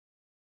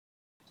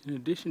In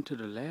addition to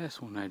the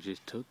last one I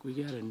just took, we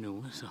got a new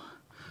one, so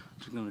I'm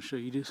just gonna show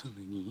you this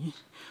one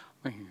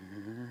again.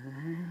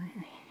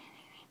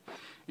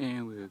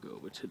 And we'll go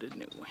over to the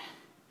new one.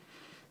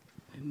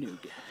 The new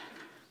guy.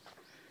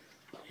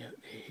 Yep,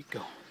 there you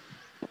go.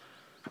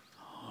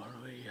 All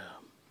the way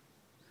up.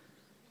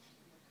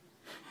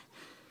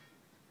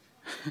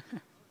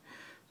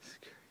 It's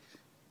crazy.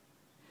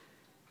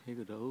 Here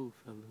go the old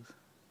fellas.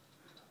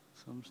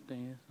 Some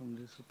staying, some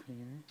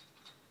disappearing.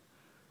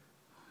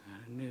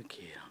 Got a new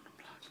kid on the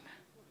block now.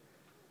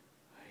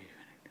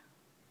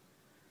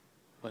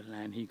 What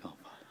line he gonna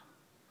follow?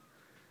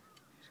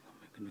 He's gonna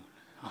make a new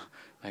line.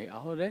 Like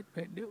all that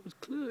back there was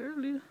clear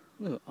earlier.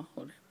 Look, all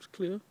that was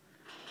clear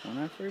when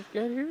I first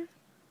got here,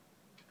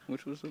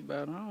 which was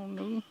about, I don't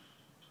know,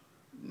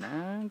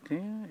 9,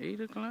 10,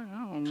 8 o'clock,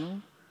 I don't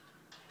know.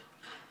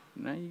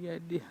 Now you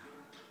got this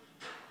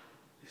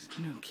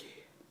new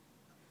kid.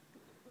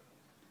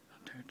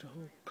 I turned the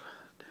whole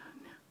cloud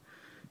down now.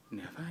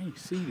 Now, if I ain't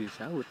see this,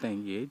 I would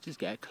think, yeah, it just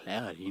got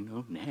cloudy, you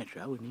know,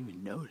 natural. I wouldn't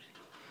even notice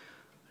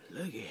it.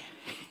 Look at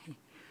it.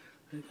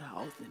 Look how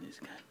often it's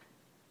coming.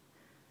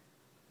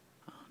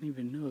 I don't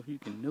even know if you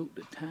can note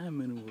the time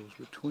intervals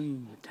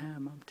between the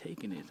time I'm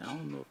taking this. I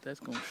don't know if that's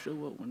going to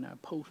show up when I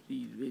post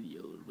these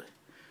videos, but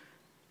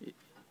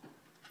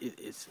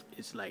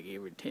it's like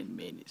every 10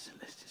 minutes.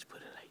 Let's just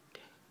put it like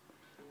that.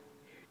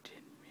 Every 10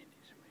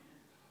 minutes,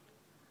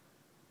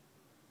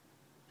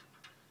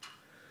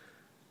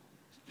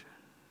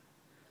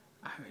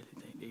 man. I really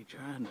think they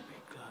trying to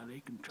make cloud.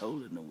 They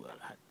controlling the world.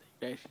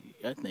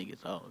 I think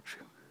it's all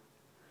true.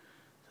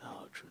 It's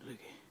all true. Look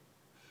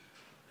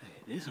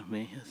at this one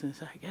been here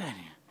since I got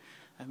here.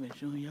 I've been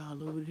showing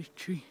y'all over this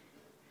tree.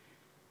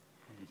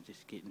 And it's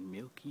just getting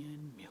milkier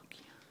and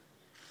milkier.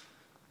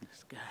 The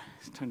sky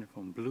is turning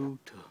from blue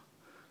to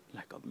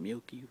like a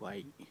milky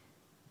white. And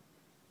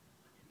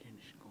then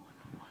it's going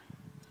to white.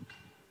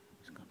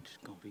 It's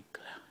just gonna be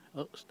cloud.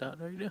 Oh, stop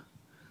right there.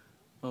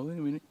 Oh, wait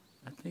a minute.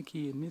 I think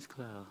he in this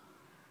cloud.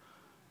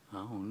 I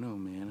don't know,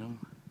 man.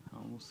 I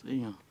don't see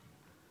him.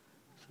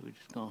 So we're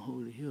just gonna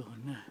hold it here for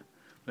now.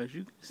 But as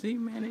you can see,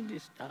 man, it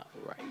just stopped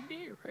right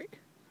there, right?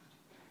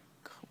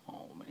 Come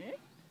on, man.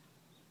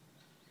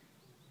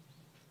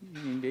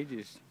 And they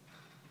just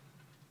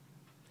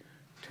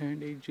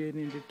turned their jet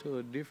engine to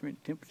a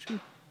different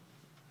temperature.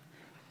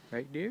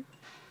 Right there.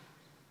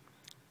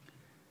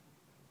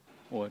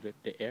 Or that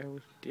the air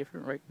was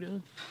different right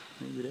there.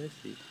 Maybe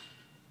that's it.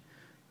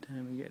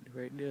 Time we got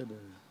right there,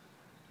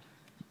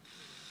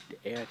 the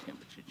air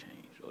temperature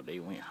changed. Or they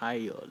went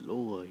higher or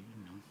lower, you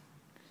know.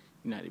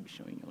 You know, they be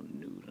showing you on the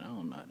news. I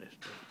don't know how that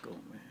stuff go,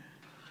 man.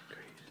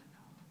 Crazy.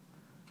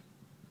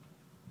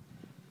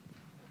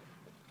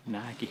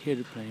 Now I can hear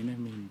the plane. I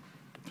mean,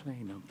 the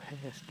plane done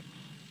passed me.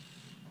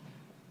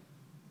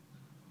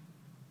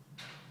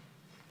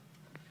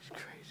 It's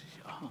crazy.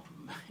 Oh,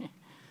 man. Look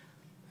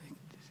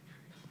at this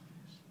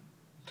craziness.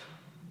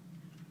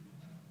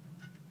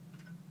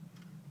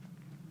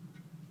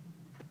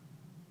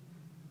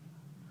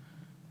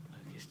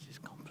 Look, it's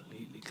just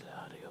completely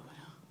cloudy over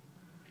here.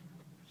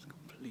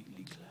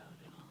 Completely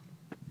cloudy, huh?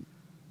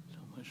 So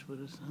much for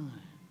the sun.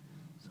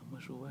 So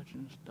much for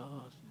watching the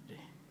stars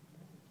today.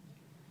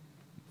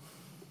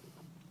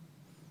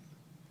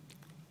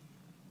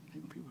 I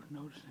think people are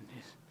noticing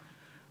this.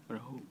 But I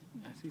hope,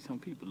 I see some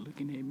people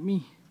looking at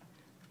me.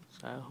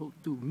 So I hope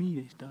through me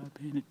they start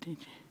paying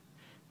attention.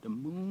 The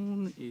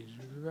moon is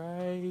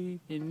right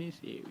in this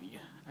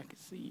area. I can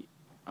see it.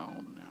 I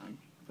don't know. You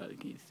probably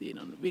can't see it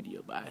on the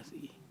video, but I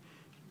see it.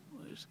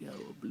 Well, it's got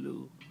a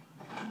blue.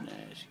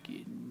 Now it's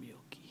getting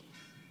milky.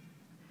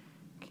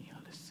 Can't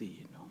hardly see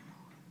it no more.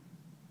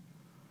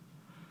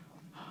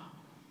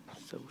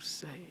 So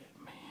sad.